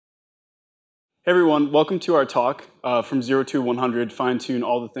Hey everyone, welcome to our talk from 0 to 100, fine-tune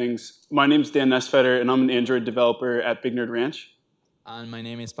all the things. My name is Dan Nesfeder, and I'm an Android developer at Big Nerd Ranch. And my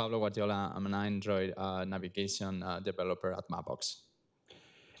name is Pablo Guardiola. I'm an Android navigation developer at Mapbox.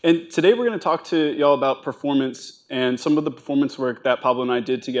 And today we're going to talk to y'all about performance and some of the performance work that Pablo and I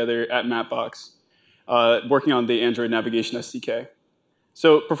did together at Mapbox, working on the Android navigation SDK.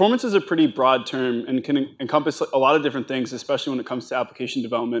 So performance is a pretty broad term and can encompass a lot of different things, especially when it comes to application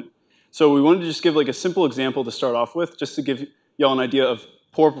development. So we wanted to just give like a simple example to start off with, just to give y'all an idea of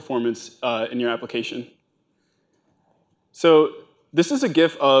poor performance in your application. So this is a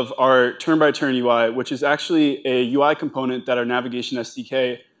GIF of our turn-by-turn UI, which is actually a UI component that our navigation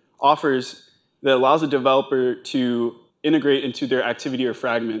SDK offers that allows a developer to integrate into their activity or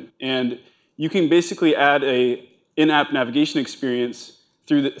fragment. And you can basically add a in-app navigation experience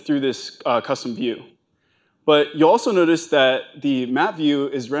through this custom view. But you'll also notice that the map view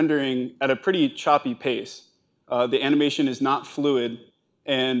is rendering at a pretty choppy pace. The animation is not fluid,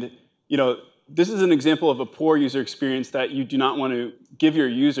 and this is an example of a poor user experience that you do not want to give your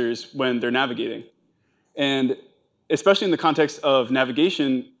users when they're navigating. And especially in the context of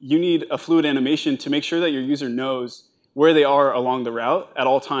navigation, you need a fluid animation to make sure that your user knows where they are along the route at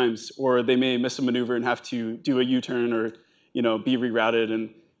all times, or they may miss a maneuver and have to do a U-turn or be rerouted,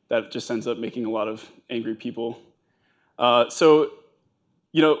 and that just ends up making a lot of angry people. So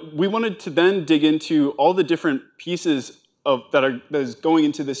we wanted to then dig into all the different pieces that is going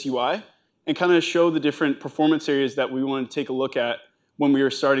into this UI and kind of show the different performance areas that we wanted to take a look at when we were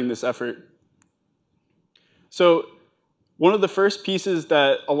starting this effort. So one of the first pieces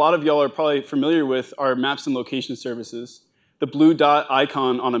that a lot of y'all are probably familiar with are maps and location services. The blue dot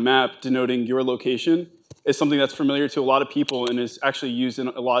icon on a map denoting your location is something that's familiar to a lot of people and is actually used in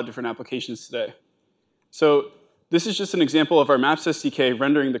a lot of different applications today. So this is just an example of our Maps SDK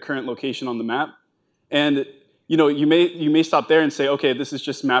rendering the current location on the map. And you may stop there and say, okay, this is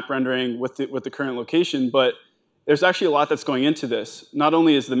just map rendering with the current location, but there's actually a lot that's going into this. Not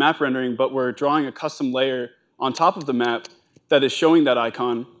only is the map rendering, but we're drawing a custom layer on top of the map that is showing that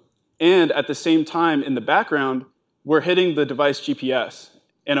icon. And at the same time, in the background, we're hitting the device GPS.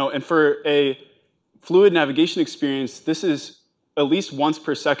 And for a fluid navigation experience, this is at least once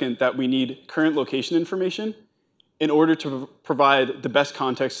per second that we need current location information in order to provide the best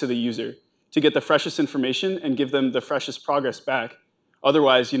context to the user, to get the freshest information and give them the freshest progress back.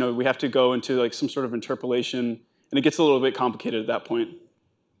 Otherwise, we have to go into like some sort of interpolation, and it gets a little bit complicated at that point.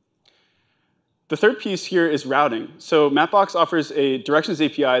 The third piece here is routing. So Mapbox offers a directions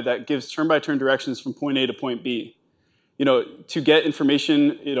API that gives turn-by-turn directions from point A to point B. To get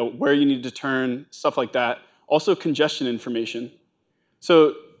information, where you need to turn, stuff like that. Also congestion information.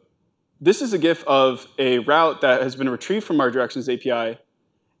 So this is a GIF of a route that has been retrieved from our directions API.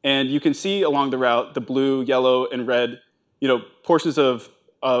 And you can see along the route the blue, yellow, and red portions of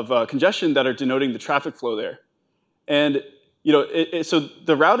congestion that are denoting the traffic flow there. And so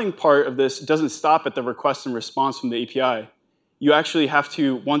the routing part of this doesn't stop at the request and response from the API. You actually have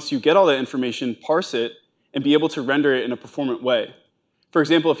to, once you get all that information, parse it and be able to render it in a performant way. For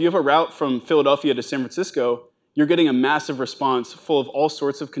example, if you have a route from Philadelphia to San Francisco, you're getting a massive response full of all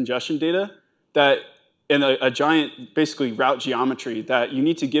sorts of congestion data that in a giant, basically, route geometry that you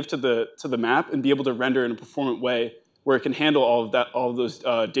need to give to the map and be able to render in a performant way where it can handle all of those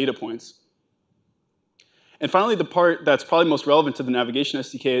data points. And finally, the part that's probably most relevant to the navigation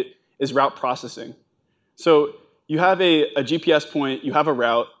SDK is route processing. So you have a GPS point, you have a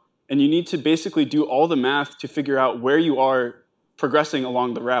route, and you need to basically do all the math to figure out where you are progressing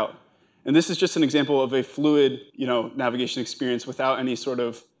along the route. And this is just an example of a fluid navigation experience without any sort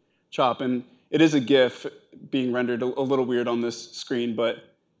of chop. And it is a GIF being rendered a little weird on this screen, but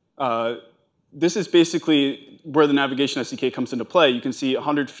this is basically where the navigation SDK comes into play. You can see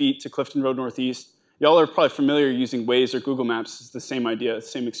 100 feet to Clifton Road Northeast. Y'all are probably familiar using Waze or Google Maps. It's the same idea,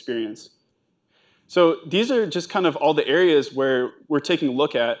 same experience. So these are just kind of all the areas where we're taking a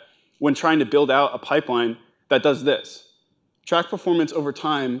look at when trying to build out a pipeline that does this. Track performance over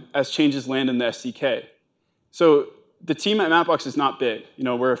time as changes land in the SDK. So the team at Mapbox is not big.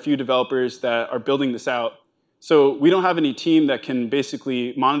 We're a few developers that are building this out. So we don't have any team that can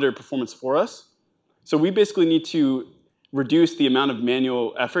basically monitor performance for us. So we basically need to reduce the amount of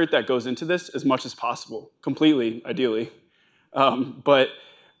manual effort that goes into this as much as possible, completely, ideally. But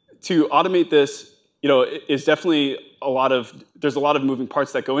to automate this, is definitely there's a lot of moving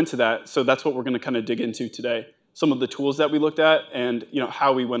parts that go into that. So that's what we're going to kind of dig into today. Some of the tools that we looked at and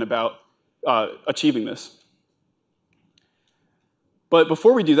how we went about achieving this. But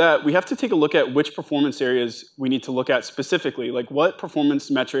before we do that, we have to take a look at which performance areas we need to look at specifically. Like what performance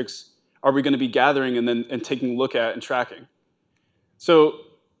metrics are we going to be gathering and taking a look at and tracking? So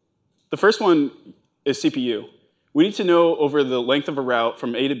the first one is CPU. We need to know over the length of a route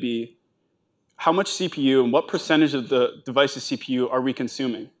from A to B, how much CPU and what percentage of the device's CPU are we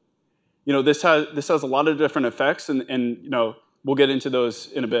consuming? This has a lot of different effects, and we'll get into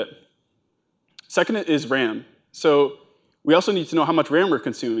those in a bit. Second is RAM. So we also need to know how much RAM we're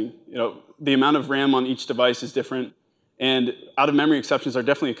consuming. The amount of RAM on each device is different, and out-of-memory exceptions are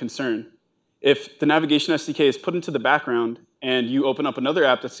definitely a concern. If the navigation SDK is put into the background and you open up another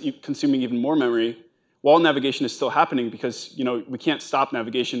app that's consuming even more memory, while navigation is still happening because we can't stop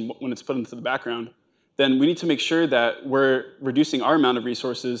navigation when it's put into the background, then we need to make sure that we're reducing our amount of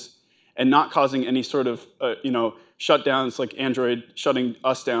resources and not causing any sort of shutdowns like Android shutting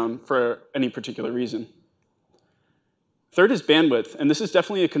us down for any particular reason. Third is bandwidth, and this is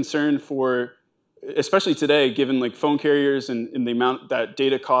definitely a concern for, especially today, given like phone carriers and the amount that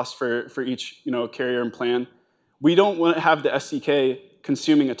data costs for each carrier and plan. We don't want to have the SDK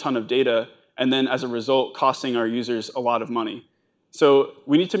consuming a ton of data and then as a result costing our users a lot of money. So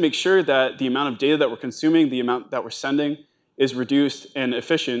we need to make sure that the amount of data that we're consuming, the amount that we're sending, is reduced and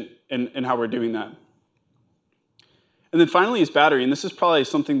efficient in how we're doing that. And then finally is battery, and this is probably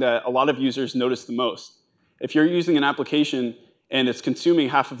something that a lot of users notice the most. If you're using an application and it's consuming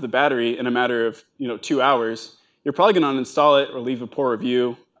half of the battery in a matter of 2 hours, you're probably going to uninstall it or leave a poor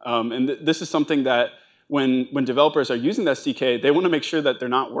review. This is something that when developers are using the SDK, they want to make sure that they're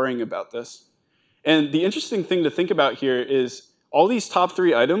not worrying about this. And the interesting thing to think about here is all these top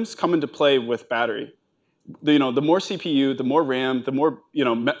 3 items come into play with battery. The more CPU, the more RAM, the more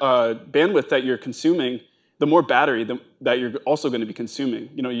bandwidth that you're consuming, the more battery that you're also going to be consuming.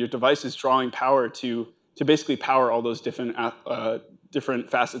 Your device is drawing power to basically power all those different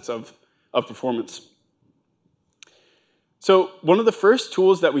facets of performance. So one of the first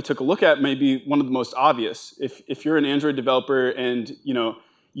tools that we took a look at may be one of the most obvious. If you're an Android developer and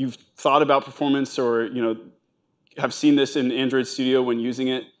you've thought about performance or have seen this in Android Studio when using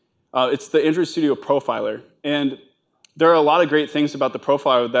it, it's the Android Studio Profiler. And there are a lot of great things about the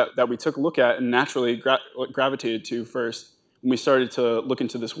profiler that we took a look at and naturally gravitated to first when we started to look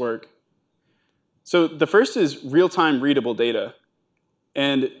into this work. So the first is real-time readable data.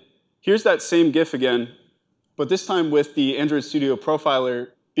 And here's that same GIF again, but this time with the Android Studio Profiler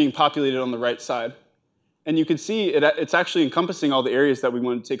being populated on the right side. And you can see it's actually encompassing all the areas that we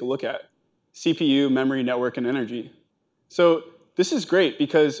wanted to take a look at: CPU, memory, network, and energy. So this is great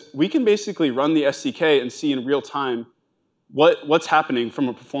because we can basically run the SDK and see in real time what's happening from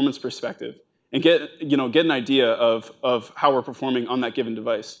a performance perspective and get an idea of how we're performing on that given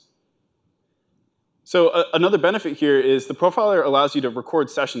device. So another benefit here is the profiler allows you to record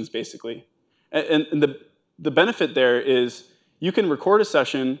sessions, basically. And the benefit there is you can record a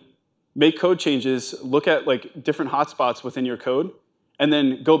session, make code changes, look at like different hotspots within your code, and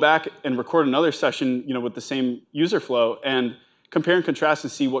then go back and record another session with the same user flow and compare and contrast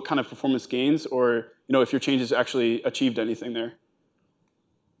and see what kind of performance gains or if your changes actually achieved anything there.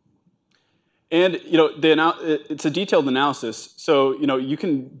 And it's a detailed analysis, so you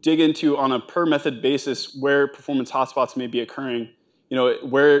can dig into on a per method basis where performance hotspots may be occurring,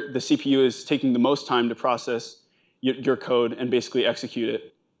 where the CPU is taking the most time to process your code and basically execute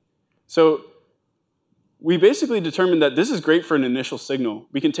it. So we basically determined that this is great for an initial signal.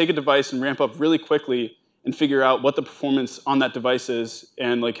 We can take a device and ramp up really quickly and figure out what the performance on that device is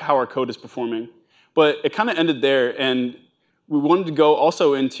and like how our code is performing. But it kind of ended there, and we wanted to go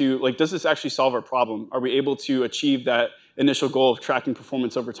also into, like, does this actually solve our problem? Are we able to achieve that initial goal of tracking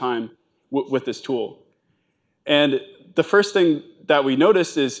performance over time with this tool? And the first thing that we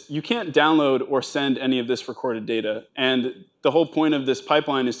noticed is you can't download or send any of this recorded data. And the whole point of this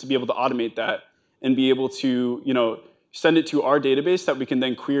pipeline is to be able to automate that and be able to send it to our database that we can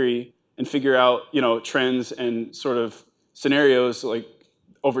then query and figure out trends and sort of scenarios like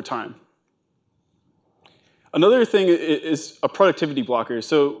over time. Another thing is a productivity blocker.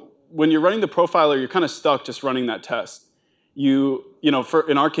 So when you're running the profiler, you're kind of stuck just running that test. In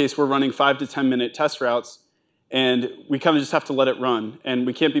our case, we're running 5 to 10 minute test routes, and we kind of just have to let it run. And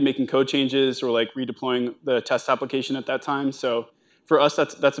we can't be making code changes or like redeploying the test application at that time. So for us,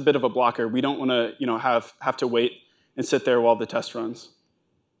 that's a bit of a blocker. We don't want to have to wait and sit there while the test runs.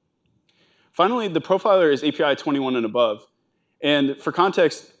 Finally, the profiler is API 21 and above. And for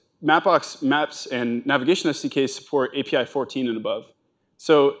context, Mapbox maps and navigation SDKs support API 14 and above.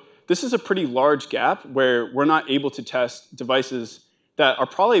 So this is a pretty large gap where we're not able to test devices that are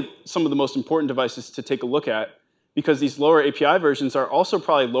probably some of the most important devices to take a look at, because these lower API versions are also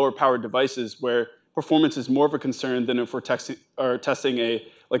probably lower powered devices where performance is more of a concern than if we're testing a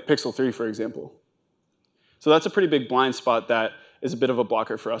like Pixel 3, for example. So that's a pretty big blind spot that is a bit of a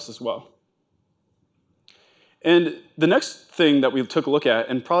blocker for us as well. And the next thing that we took a look at,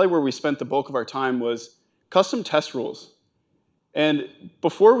 and probably where we spent the bulk of our time, was custom test rules. And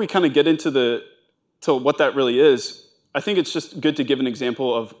before we kind of get into what that really is, I think it's just good to give an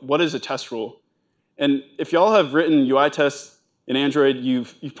example of what is a test rule. And if y'all have written UI tests in Android,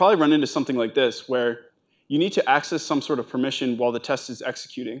 you've probably run into something like this, where you need to access some sort of permission while the test is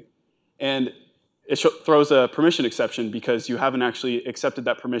executing. And it throws a permission exception because you haven't actually accepted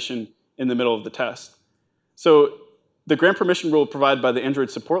that permission in the middle of the test. So the grant permission rule provided by the Android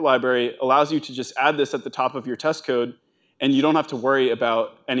support library allows you to just add this at the top of your test code, and you don't have to worry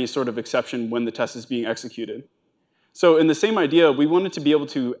about any sort of exception when the test is being executed. So in the same idea, we wanted to be able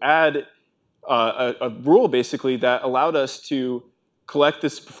to add a rule, basically, that allowed us to collect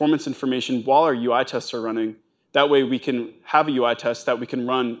this performance information while our UI tests are running. That way, we can have a UI test that we can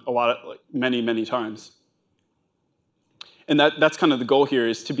run many, many times. And that's kind of the goal here,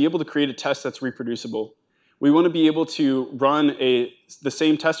 is to be able to create a test that's reproducible. We want to be able to run the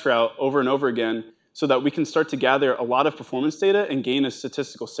same test route over and over again so that we can start to gather a lot of performance data and gain a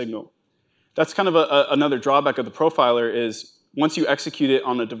statistical signal. That's kind of another drawback of the profiler, is once you execute it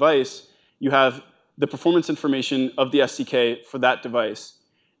on a device, you have the performance information of the SDK for that device.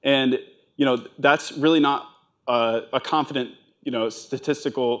 And that's really not a confident, from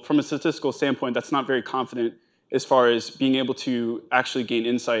a statistical standpoint, that's not very confident as far as being able to actually gain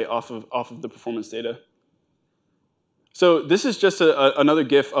insight off of the performance data. So this is just another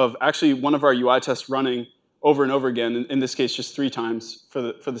GIF of actually one of our UI tests running over and over again, in this case just 3 times for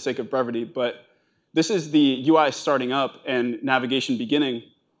the sake of brevity. But this is the UI starting up and navigation beginning.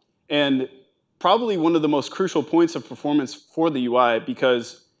 And probably one of the most crucial points of performance for the UI,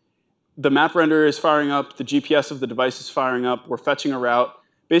 because the map renderer is firing up, the GPS of the device is firing up, we're fetching a route.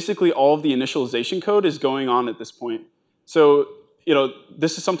 Basically, all of the initialization code is going on at this point. So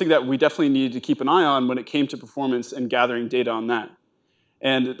this is something that we definitely needed to keep an eye on when it came to performance and gathering data on that.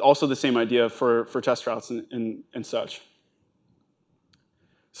 And also the same idea for test routes and such.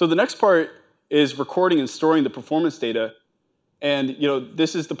 So the next part is recording and storing the performance data. And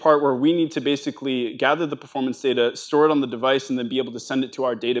this is the part where we need to basically gather the performance data, store it on the device, and then be able to send it to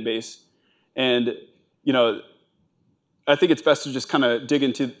our database. And I think it's best to just kind of dig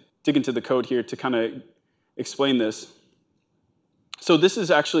into the code here to kind of explain this. So this is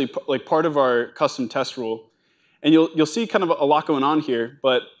actually part of our custom test rule. And you'll see kind of a lot going on here,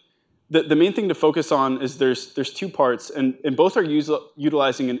 but the main thing to focus on is there's 2 parts, and both are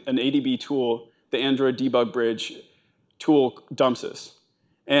utilizing an ADB tool, the Android Debug Bridge tool DumpSys.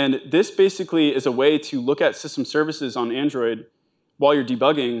 And this basically is a way to look at system services on Android while you're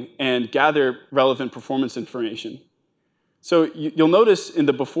debugging and gather relevant performance information. So you'll notice in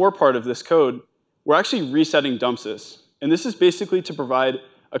the before part of this code, we're actually resetting DumpSys. And this is basically to provide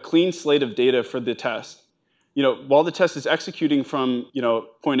a clean slate of data for the test. While the test is executing from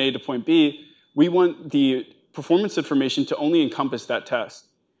point A to point B, we want the performance information to only encompass that test.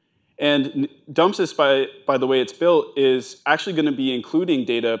 And DumpSys, by the way it's built, is actually going to be including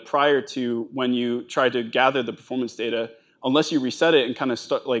data prior to when you try to gather the performance data, unless you reset it and kind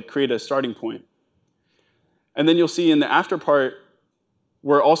of create a starting point. And then you'll see in the after part,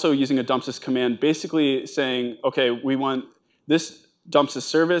 we're also using a DumpSys command, basically saying, OK, we want this DumpSys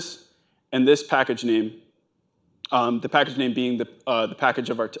service and this package name. The package name being the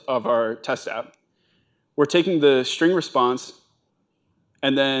package of our test app. We're taking the string response,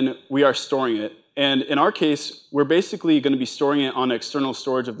 and then we are storing it. And in our case, we're basically going to be storing it on external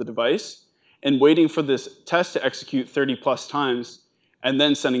storage of the device and waiting for this test to execute 30+ times, and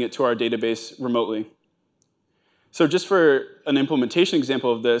then sending it to our database remotely. So just for an implementation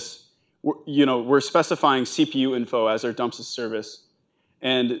example of this, we're specifying CPU info as our DumpSys service.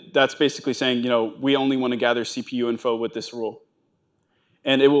 And that's basically saying, we only want to gather CPU info with this rule.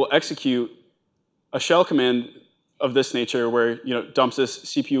 And it will execute a shell command of this nature where, DumpSys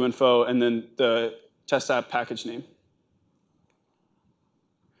CPU info and then the test app package name.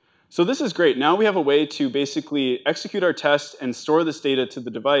 So this is great. Now we have a way to basically execute our test and store this data to the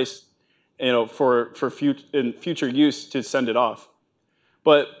device, for future use to send it off.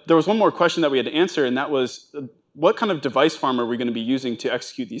 But there was one more question that we had to answer, and that was, what kind of device farm are we going to be using to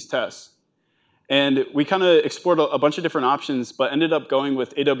execute these tests? And we kind of explored a bunch of different options, but ended up going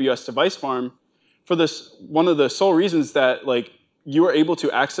with AWS Device Farm for this one of the sole reasons that you are able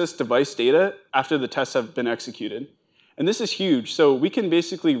to access device data after the tests have been executed. And this is huge. So we can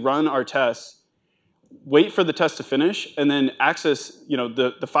basically run our tests, wait for the test to finish, and then access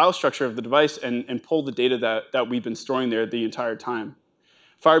the file structure of the device and pull the data that we've been storing there the entire time.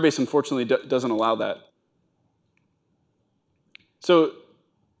 Firebase, unfortunately, doesn't allow that. So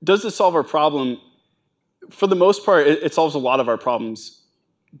does this solve our problem? For the most part, it solves a lot of our problems.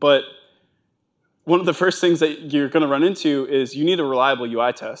 But one of the first things that you're going to run into is you need a reliable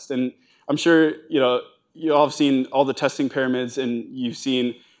UI test. And I'm sure you all have seen all the testing pyramids, and you've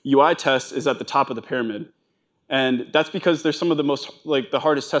seen UI test is at the top of the pyramid. And that's because they're some of the the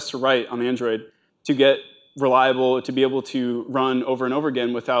hardest tests to write on Android to get reliable, to be able to run over and over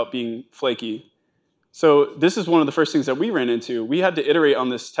again without being flaky. So this is one of the first things that we ran into. We had to iterate on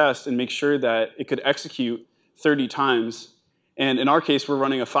this test and make sure that it could execute 30 times. And in our case, we're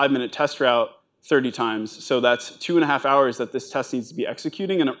running a 5-minute test route 30 times. So that's 2.5 hours that this test needs to be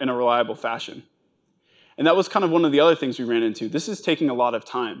executing in a reliable fashion. And that was kind of one of the other things we ran into. This is taking a lot of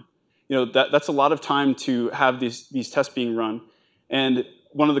time. That's a lot of time to have these tests being run. And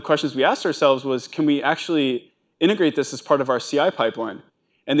one of the questions we asked ourselves was, can we actually integrate this as part of our CI pipeline?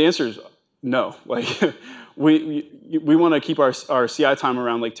 And the answer is no. Like, we want to keep our CI time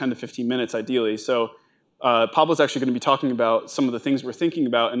around like 10 to 15 minutes, ideally. So Pablo's actually going to be talking about some of the things we're thinking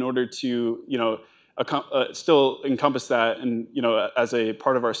about in order to still encompass that and as a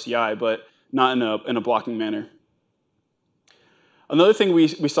part of our CI, but not in a blocking manner. Another thing we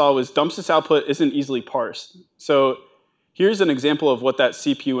saw was dumpsys output isn't easily parsed. So here's an example of what that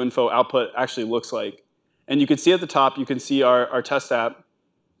CPU info output actually looks like. And you can see at the top, you can see our test app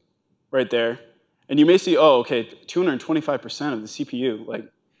right there. And you may see, oh, okay, 225% of the CPU. Like,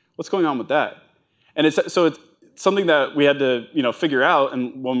 what's going on with that? And it's something that we had to figure out.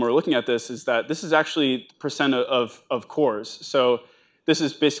 And when we're looking at this, is that this is actually percent of cores. So this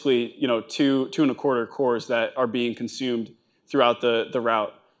is basically 2.25 cores that are being consumed throughout the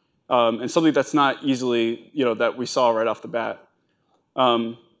route, and something that's not easily that we saw right off the bat.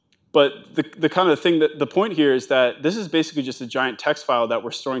 But the kind of thing the point here is that this is basically just a giant text file that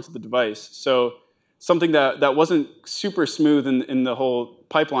we're storing to the device. So something that wasn't super smooth in the whole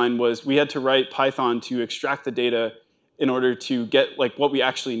pipeline was we had to write Python to extract the data in order to get like what we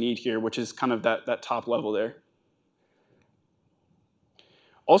actually need here, which is kind of that top level there.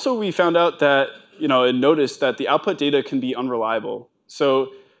 Also, we found out that and noticed that the output data can be unreliable.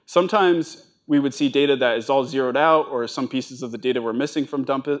 So sometimes we would see data that is all zeroed out, or some pieces of the data were missing from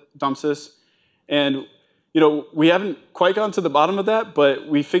dumpsys. And we haven't quite gotten to the bottom of that, but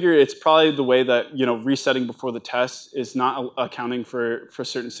we figure it's probably the way that resetting before the test is not accounting for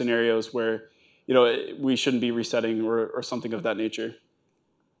certain scenarios where we shouldn't be resetting or something of that nature.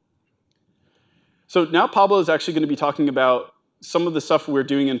 So now Pablo is actually going to be talking about some of the stuff we're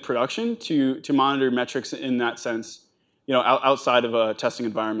doing in production to monitor metrics in that sense, outside of a testing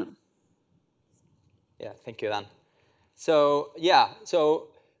environment. Yeah, thank you, Dan. So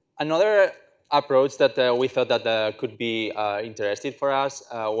another approach that we thought that could be interesting for us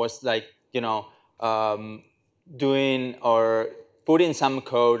was like doing or putting some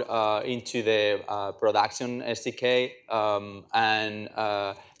code into the production SDK and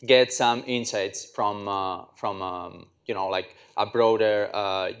get some insights from like a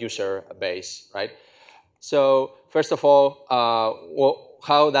broader user base, right? So first of all,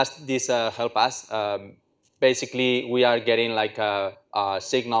 how does this help us? Basically, we are getting like a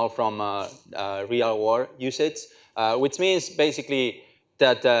signal from real world usage, which means basically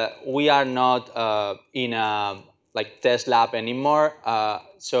that we are not in a like test lab anymore.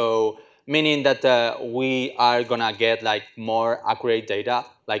 So meaning that we are gonna get like more accurate data,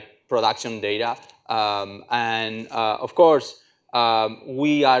 like production data, and of course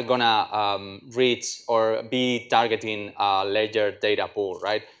we are gonna reach or be targeting a larger data pool,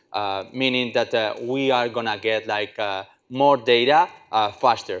 right? Meaning that we are gonna get like more data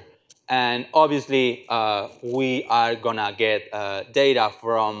faster. And obviously, we are gonna get data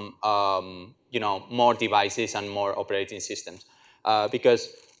from more devices and more operating systems,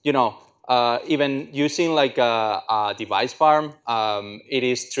 because even using like a device farm, it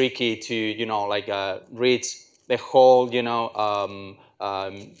is tricky to reach the whole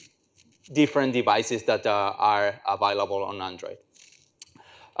different devices that are available on Android.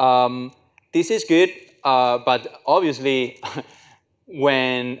 This is good, but obviously.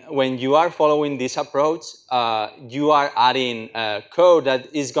 When you are following this approach, you are adding code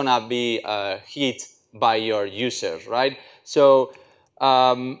that is gonna be hit by your users, right? So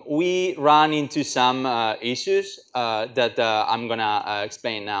we run into some issues that I'm gonna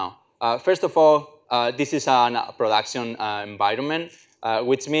explain now. First of all, this is a production environment,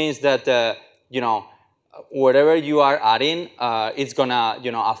 which means that whatever you are adding, it's gonna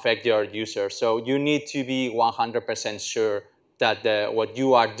affect your users. So you need to be 100% sure that what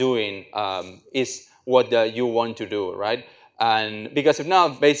you are doing is what you want to do, right? And because if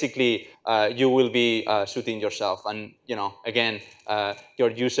not, basically you will be shooting yourself, and again, your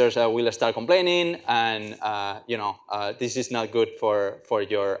users will start complaining, and this is not good for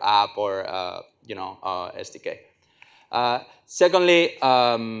your app or SDK. Secondly,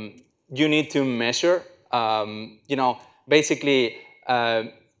 you need to measure. Basically,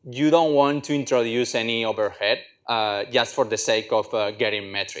 you don't want to introduce any overhead just for the sake of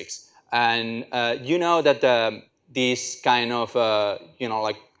getting metrics. And you know that this kind of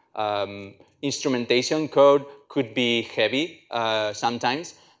instrumentation code could be heavy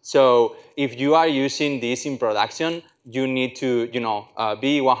sometimes. So if you are using this in production, you need to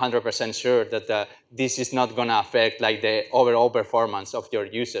be 100% sure that this is not going to affect like the overall performance of your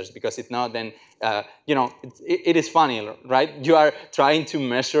users, because if not, then it is funny, right? You are trying to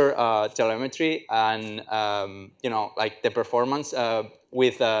measure telemetry and like the performance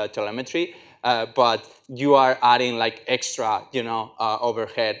with telemetry, but you are adding like extra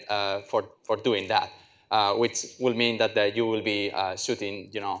overhead for doing that, which will mean that you will be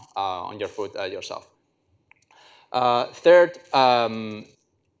shooting on your foot yourself. Third,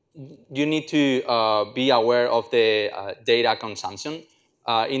 you need to be aware of the data consumption,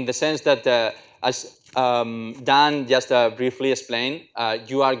 in the sense that, as Dan just briefly explained,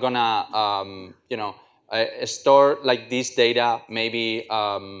 you are gonna store like this data maybe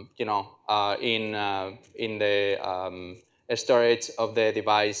in the storage of the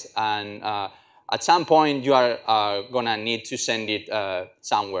device, and at some point you are gonna need to send it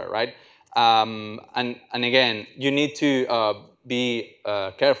somewhere, right? And again, you need to be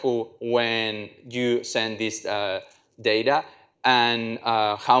careful when you send this data, and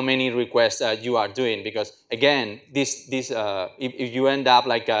how many requests you are doing, because again, if you end up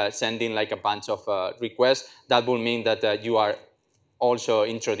like sending like a bunch of requests, that will mean that you are also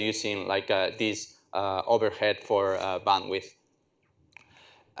introducing like this overhead for bandwidth.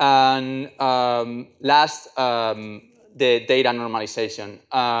 And last, the data normalization.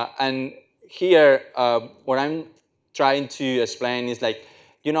 And here, what I'm trying to explain is like,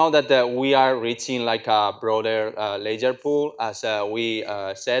 that we are reaching like a broader ledger pool, as we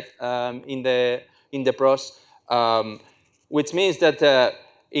said in the pros, which means that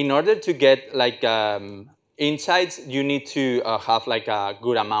in order to get like insights, you need to have like a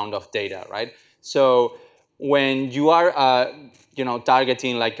good amount of data, right? So when you are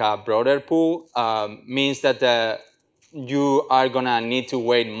targeting like a broader pool, means that you are gonna need to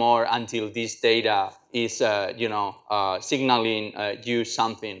wait more until this data is signaling you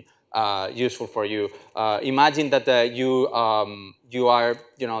something useful for you. Imagine that you are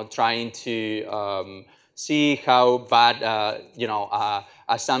trying to see how bad a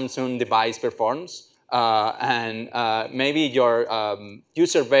Samsung device performs. And maybe your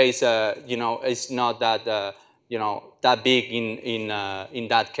user base, is not that that big in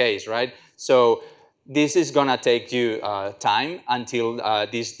that case, right? So this is gonna take you time until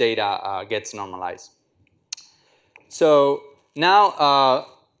this data gets normalized. So now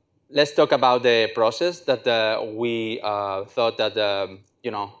let's talk about the process that we thought that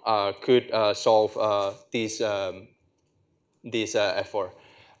could solve this effort.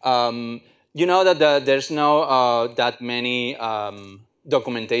 You know that there's no that many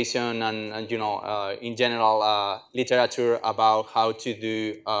documentation and in general literature about how to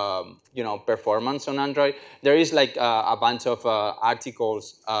do performance on Android. There is like a bunch of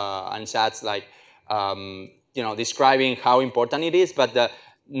articles and chats like describing how important it is, but at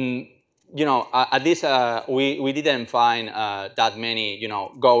least we didn't find that many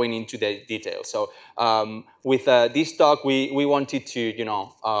going into the details. So with this talk, we wanted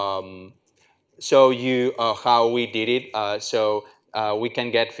to show you how we did it, so we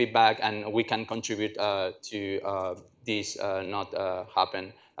can get feedback and we can contribute to this not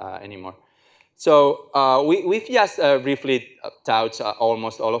happen anymore. So we've just briefly touched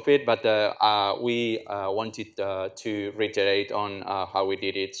almost all of it, but we wanted to reiterate on how we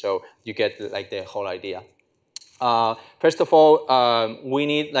did it, so you get like the whole idea. First of all, we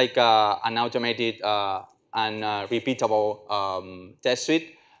need like an automated and repeatable test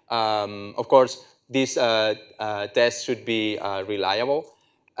suite. Of course, this test should be reliable.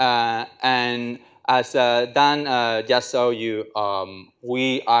 And as Dan just showed you,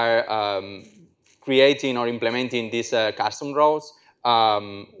 we are creating or implementing these custom roles,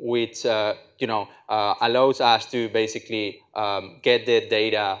 which allows us to basically get the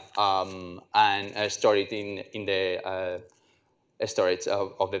data and store it in the storage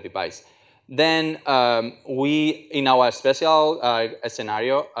of the device. Then we, in our special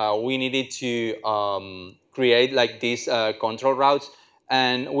scenario, we needed to create like these control routes,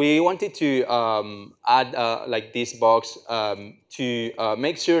 And we wanted to add like this box to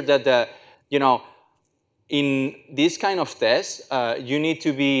make sure that in this kind of test, you need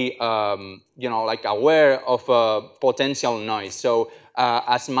to be, like aware of potential noise. So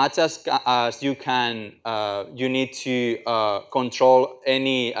as much as you can, you need to control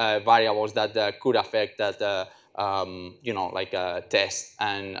any variables that could affect that, like a test.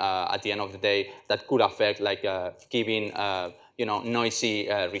 And at the end of the day, that could affect like giving, noisy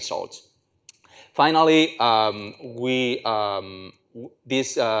results. Finally,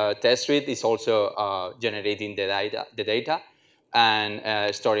 this test suite is also generating the data and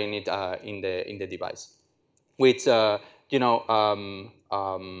storing it in the device, which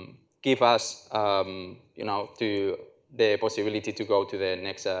give us to the possibility to go to the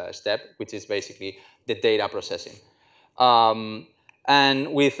next step, which is basically the data processing.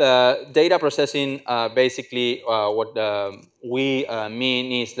 And with data processing, basically what we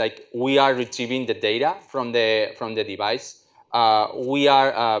mean is like we are retrieving the data from the device. We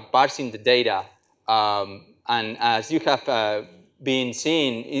are parsing the data, and as you have been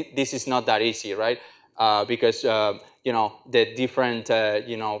seeing, this is not that easy, right? Because the different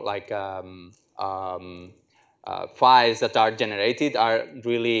files that are generated are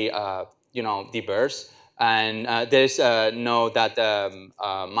really diverse. And there's no that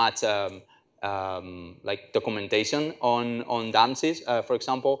much like documentation on DAMSIS, for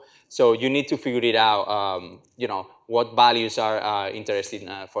example. So you need to figure it out, what values are interesting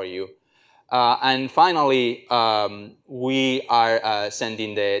for you. And finally, we are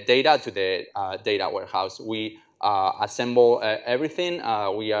sending the data to the data warehouse. We assemble everything.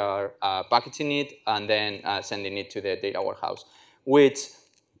 We are packaging it and then sending it to the data warehouse, which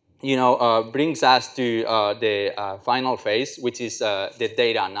brings us to the final phase, which is the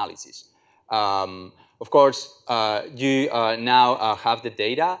data analysis. Of course, you now have the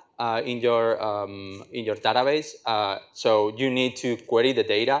data in your database, so you need to query the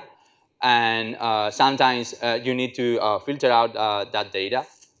data, and sometimes you need to filter out that data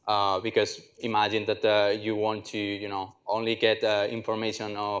because imagine that you want to only get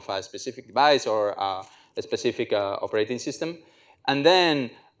information of a specific device or a specific operating system, and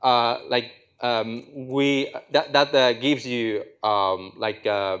then that gives you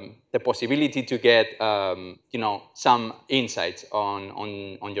the possibility to get some insights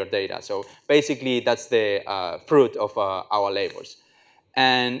on your data. So basically, that's the fruit of our labors.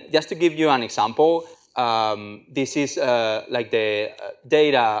 And just to give you an example, this is like the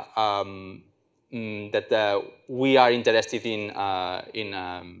data that we are interested in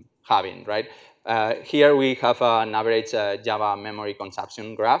having, right? Here we have an average Java memory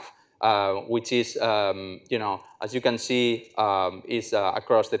consumption graph, which is, as you can see, is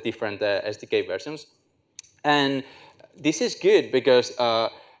across the different SDK versions. And this is good because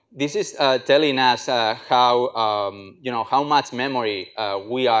this is telling us how much memory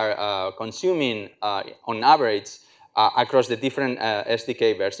we are consuming on average across the different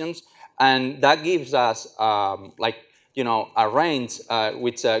SDK versions, and that gives us a range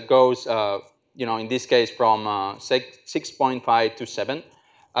which goes in this case from 6.5 to 7.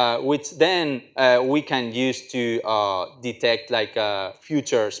 Which then we can use to detect like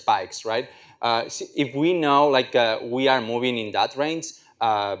future spikes, right? If we know like we are moving in that range,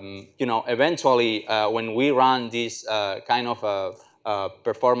 eventually when we run this kind of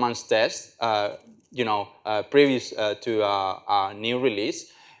performance test, previous to a new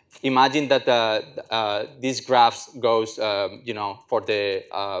release, imagine that these graphs goes, for the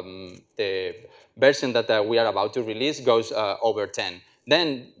version that we are about to release goes over 10.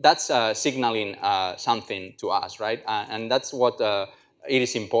 Then that's signaling something to us, right? And that's what it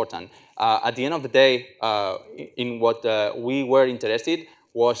is important. At the end of the day, in what we were interested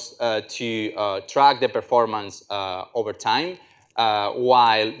was to track the performance over time,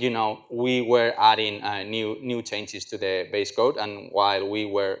 while we were adding new changes to the base code, and while we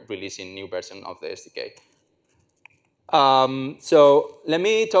were releasing new version of the SDK. So let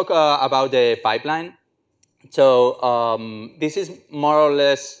me talk about the pipeline. So this is more or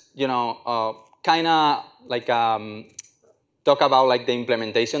less, kind of like talk about like the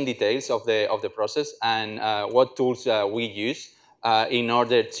implementation details of the process and what tools we use in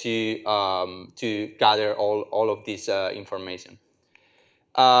order to gather all of this information.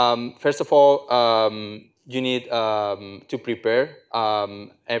 First of all, you need to prepare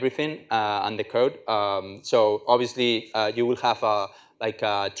everything and the code. So obviously, you will have a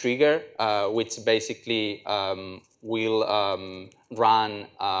trigger, which basically will run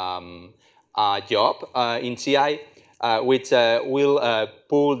a job in CI, which will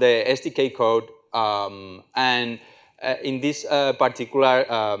pull the SDK code and in this particular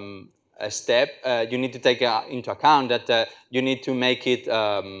step, you need to take into account that you need to make it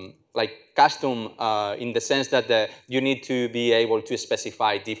like custom in the sense that you need to be able to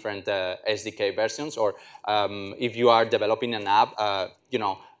specify different SDK versions, or if you are developing an app,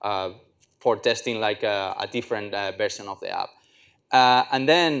 for testing like a different version of the app. And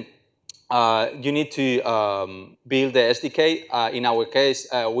then you need to build the SDK. In our case,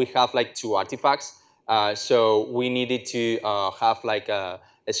 we have like 2 artifacts. So we needed to have like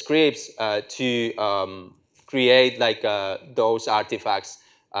scripts to create like those artifacts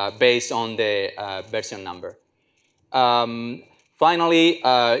based on the version number. Finally,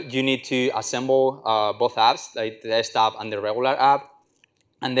 you need to assemble both apps, like the desktop and the regular app,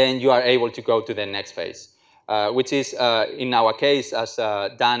 and then you are able to go to the next phase, which is, in our case, as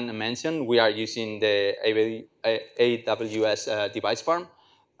Dan mentioned, we are using the AWS device farm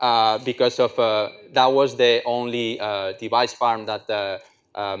because of that was the only device farm that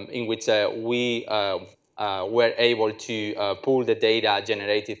in which we were able to pull the data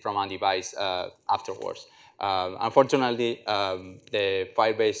generated from a device afterwards. Unfortunately, the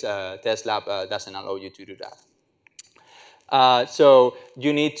Firebase test lab doesn't allow you to do that. So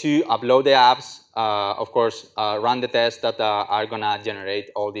you need to upload the apps, of course, run the tests that are going to generate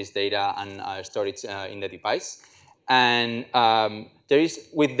all this data and store it in the device. And there is,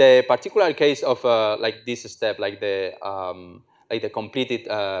 with the particular case of like this step, like the completed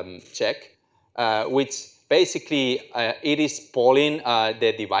check, which basically it is polling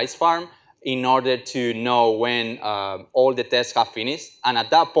the device farm in order to know when all the tests have finished, and at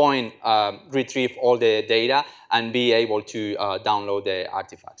that point retrieve all the data and be able to download the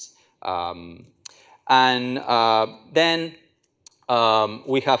artifacts. And then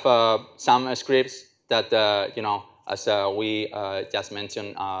we have some scripts that as we just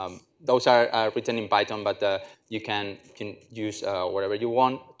mentioned, those are written in Python, but you can use whatever you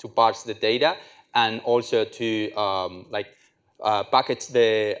want to parse the data, and also to package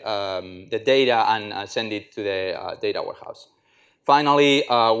the data and send it to the data warehouse. Finally,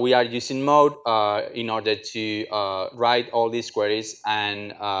 we are using Mode in order to write all these queries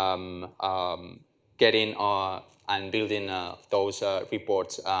and getting and building those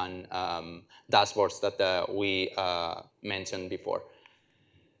reports and dashboards that we mentioned before.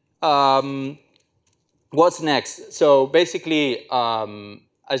 What's next? So basically,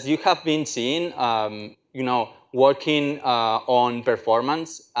 as you have been seeing, working on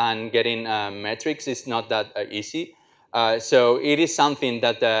performance and getting metrics is not that easy. So it is something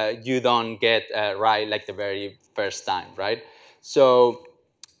that you don't get right like the very first time, right? So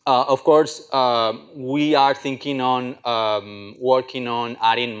of course, we are thinking on working on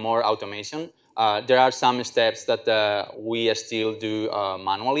adding more automation. There are some steps that we still do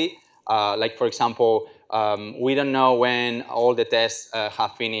manually. Like, for example, we don't know when all the tests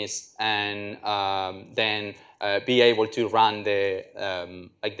have finished, and then be able to run the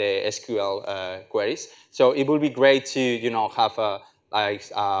like the SQL queries. So it would be great to have a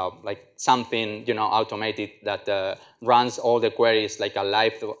like something automated that runs all the queries like a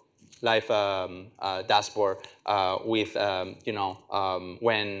live dashboard with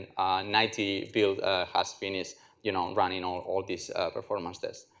when 90 build has finished running all these performance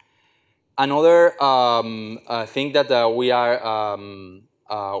tests. Another thing that we are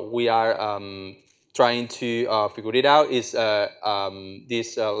trying to figure it out is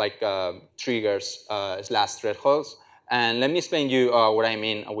these triggers / thresholds. And let me explain you what I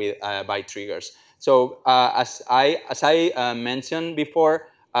mean with by triggers. So as I mentioned before,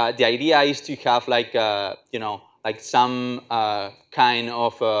 the idea is to have like some kind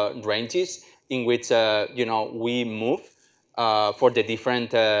of ranges in which we move for the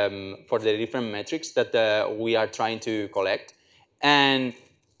different metrics that we are trying to collect. And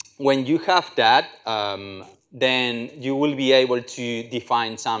when you have that, then you will be able to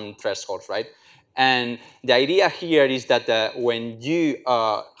define some thresholds, right? And the idea here is that when you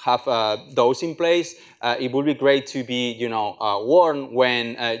have those in place, it would be great to be, warned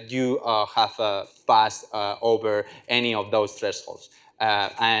when you have passed over any of those thresholds.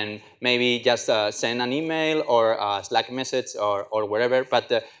 And maybe just send an email or a Slack message or whatever,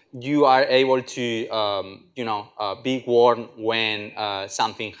 but you are able to, be warned when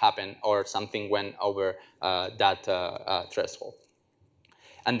something happened or something went over that threshold.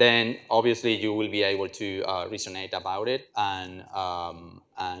 And then obviously you will be able to resonate about it and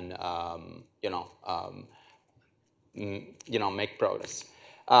make progress.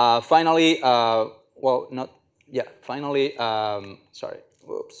 Finally, well, not yeah. Finally, sorry.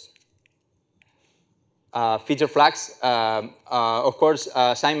 Whoops. feature flags, of course,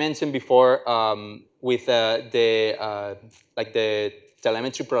 as I mentioned before, with like the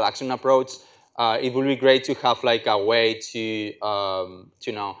telemetry production approach, it would be great to have like a way to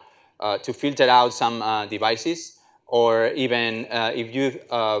filter out some devices, or even if you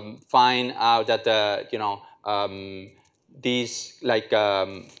find out that this like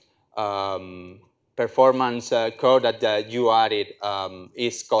performance code that you added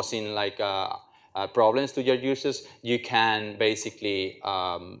is causing like problems to your users, you can basically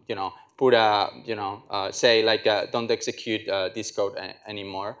put a say like don't execute this code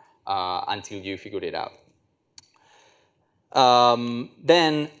anymore until you figure it out.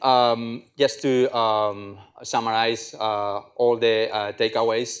 Then, just to summarize all the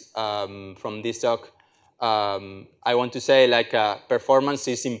takeaways from this talk, I want to say like performance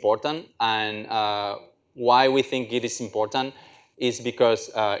is important, and why we think it is important is because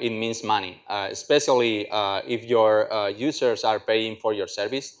it means money, especially if your users are paying for your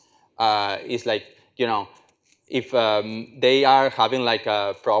service. It's like, if they are having like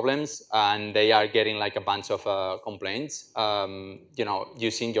problems and they are getting like a bunch of complaints,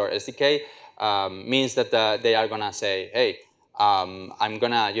 using your SDK, means that they are gonna say, hey, I'm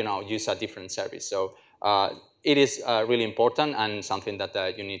gonna use a different service. So it is really important and something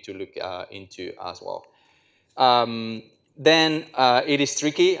that you need to look into as well. Then it is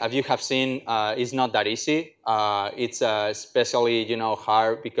tricky, as you have seen. It's not that easy. It's especially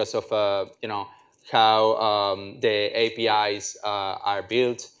hard because of how the APIs are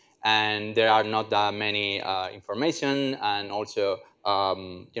built, and there are not that many information, and also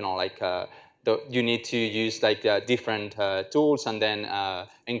you need to use like different tools and then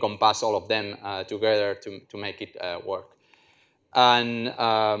encompass all of them together to make it work. And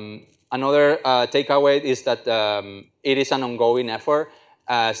another takeaway is that it is an ongoing effort.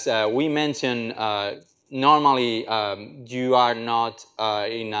 As we mentioned, normally you are not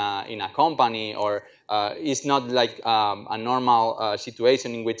in a company, or it's not like a normal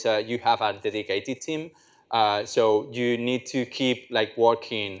situation in which you have a dedicated team. So you need to keep like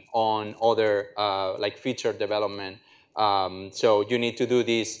working on other like feature development. So you need to do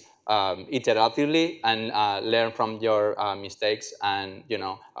this iteratively and learn from your mistakes and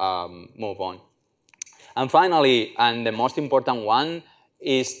move on. And finally, and the most important one,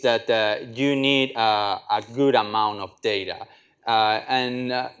 is that you need a good amount of data.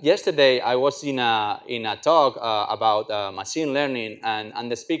 And yesterday I was in a talk about machine learning,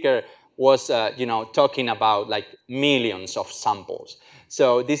 and the speaker was talking about like millions of samples.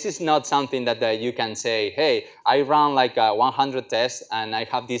 So this is not something that you can say, hey, I ran like 100 tests and I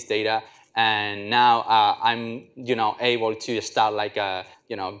have this data, and now I'm able to start like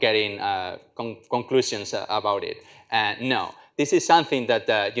getting conclusions about it. No, this is something that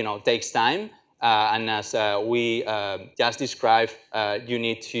takes time, and as we just described, you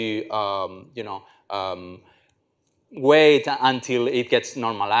need to wait until it gets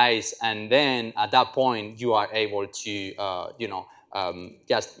normalized, and then at that point you are able to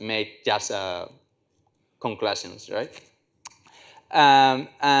just make conclusions, right?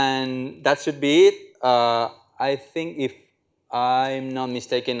 And that should be it. I think, if I'm not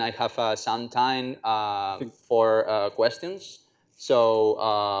mistaken, I have some time for questions. So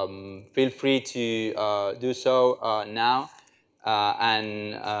feel free to do so now.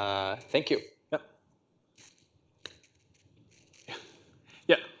 And thank you. Yep.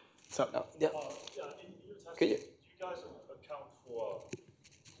 Yeah. So. Yeah. In your testing, do you guys account for?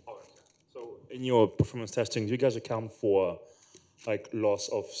 So in your performance testing, do you guys account for like loss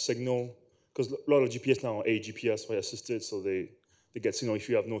of signal? Because a lot of GPS now are AGPS, right, assisted, so they get signal. If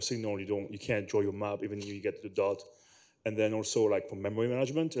you have no signal, you can't draw your map even if you get to the dot. And then also like for memory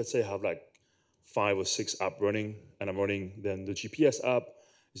management, let's say I have like 5 or 6 apps running, and I'm running then the GPS app.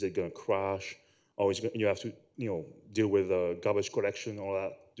 Is it going to crash, or you have to deal with garbage collection, all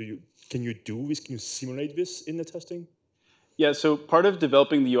that? Can you do this? Can you simulate this in the testing? Yeah, so part of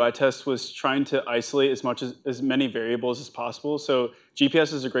developing the UI test was trying to isolate as many variables as possible. So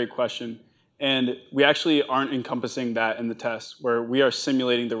GPS is a great question. And we actually aren't encompassing that in the test, where we are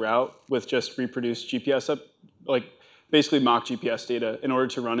simulating the route with just reproduced GPS like basically mock GPS data in order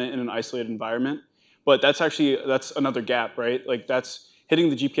to run it in an isolated environment. But that's another gap, right? Like that's hitting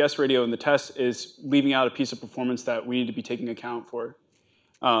the GPS radio in the test is leaving out a piece of performance that we need to be taking account for.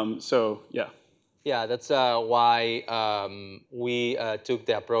 So yeah. Yeah, that's why we took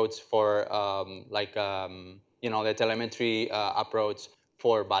the approach for the telemetry approach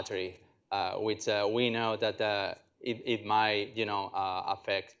for battery, which we know that it might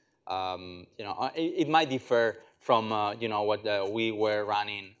affect it might differ from what we were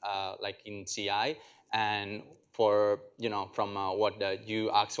running like in CI, and for from what you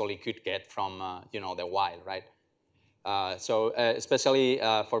actually could get from the wild, right? So especially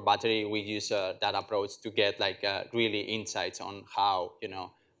for battery, we use that approach to get like really insights on how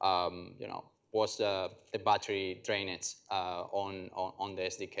what's the battery drainage on the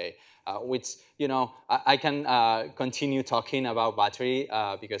SDK, which I can continue talking about battery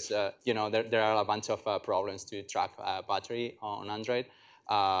because there are a bunch of problems to track battery on Android.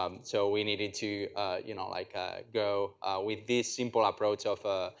 So we needed to, go with this simple approach of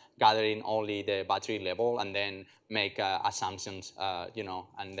gathering only the battery level and then make assumptions,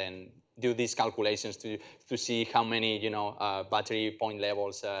 and then do these calculations to see how many, battery point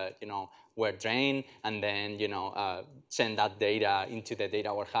levels, were drained, and then, send that data into the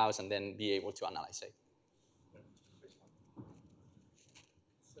data warehouse and then be able to analyze it.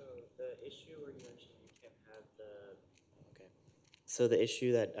 So the issue where you mentioned you can't have the So the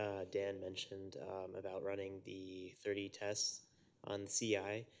issue that Dan mentioned about running the 30 tests on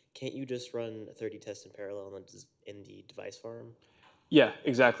CI, can't you just run 30 tests in parallel in the device farm? Yeah,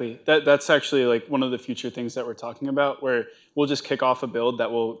 exactly. That's actually like one of the future things that we're talking about, where we'll just kick off a build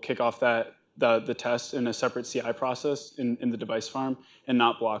that will kick off the test in a separate CI process in the device farm and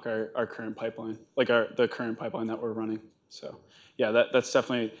not block our current pipeline, like the current pipeline that we're running. So yeah, that's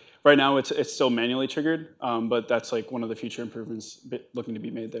definitely, right now it's still manually triggered, but that's like one of the future improvements looking to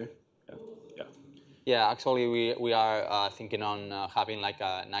be made there. Yeah. Yeah, actually we are thinking on having like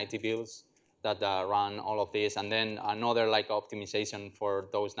 90 builds that run all of this, and then another like optimization for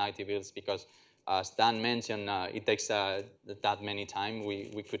those 90 builds, because as Dan mentioned, it takes that many time.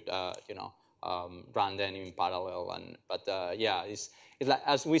 We could run them in parallel, but yeah, it's like,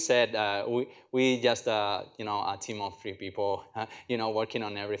 as we said, we just a team of 3 people working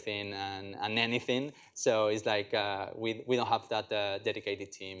on everything and anything. So it's like we don't have that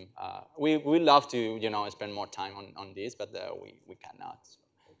dedicated team. We love to spend more time on this, but we cannot. So.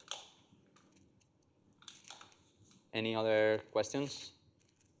 Any other questions?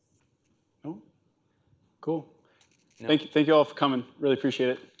 No? Cool. No? Thank you all for coming. Really appreciate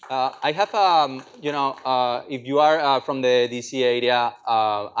it. I have, if you are from the DC area,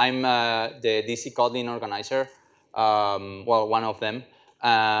 I'm the DC Kotlin organizer, well, one of them.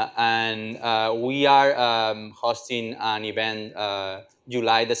 And we are hosting an event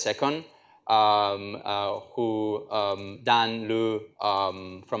July the 2nd, who Dan Lu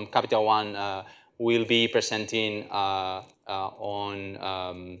from Capital One will be presenting on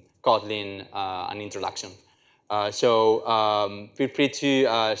Kotlin, an introduction. So feel free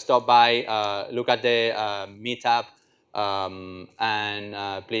to stop by, look at the meetup,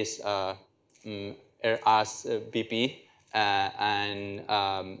 and please ask VP. And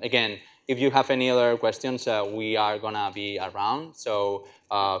again, if you have any other questions, we are gonna be around. So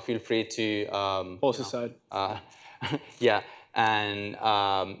feel free to Pull us aside. yeah. And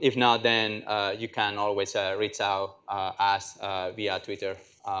if not, then you can always reach out us via Twitter.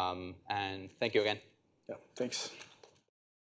 And thank you again. Yeah, thanks.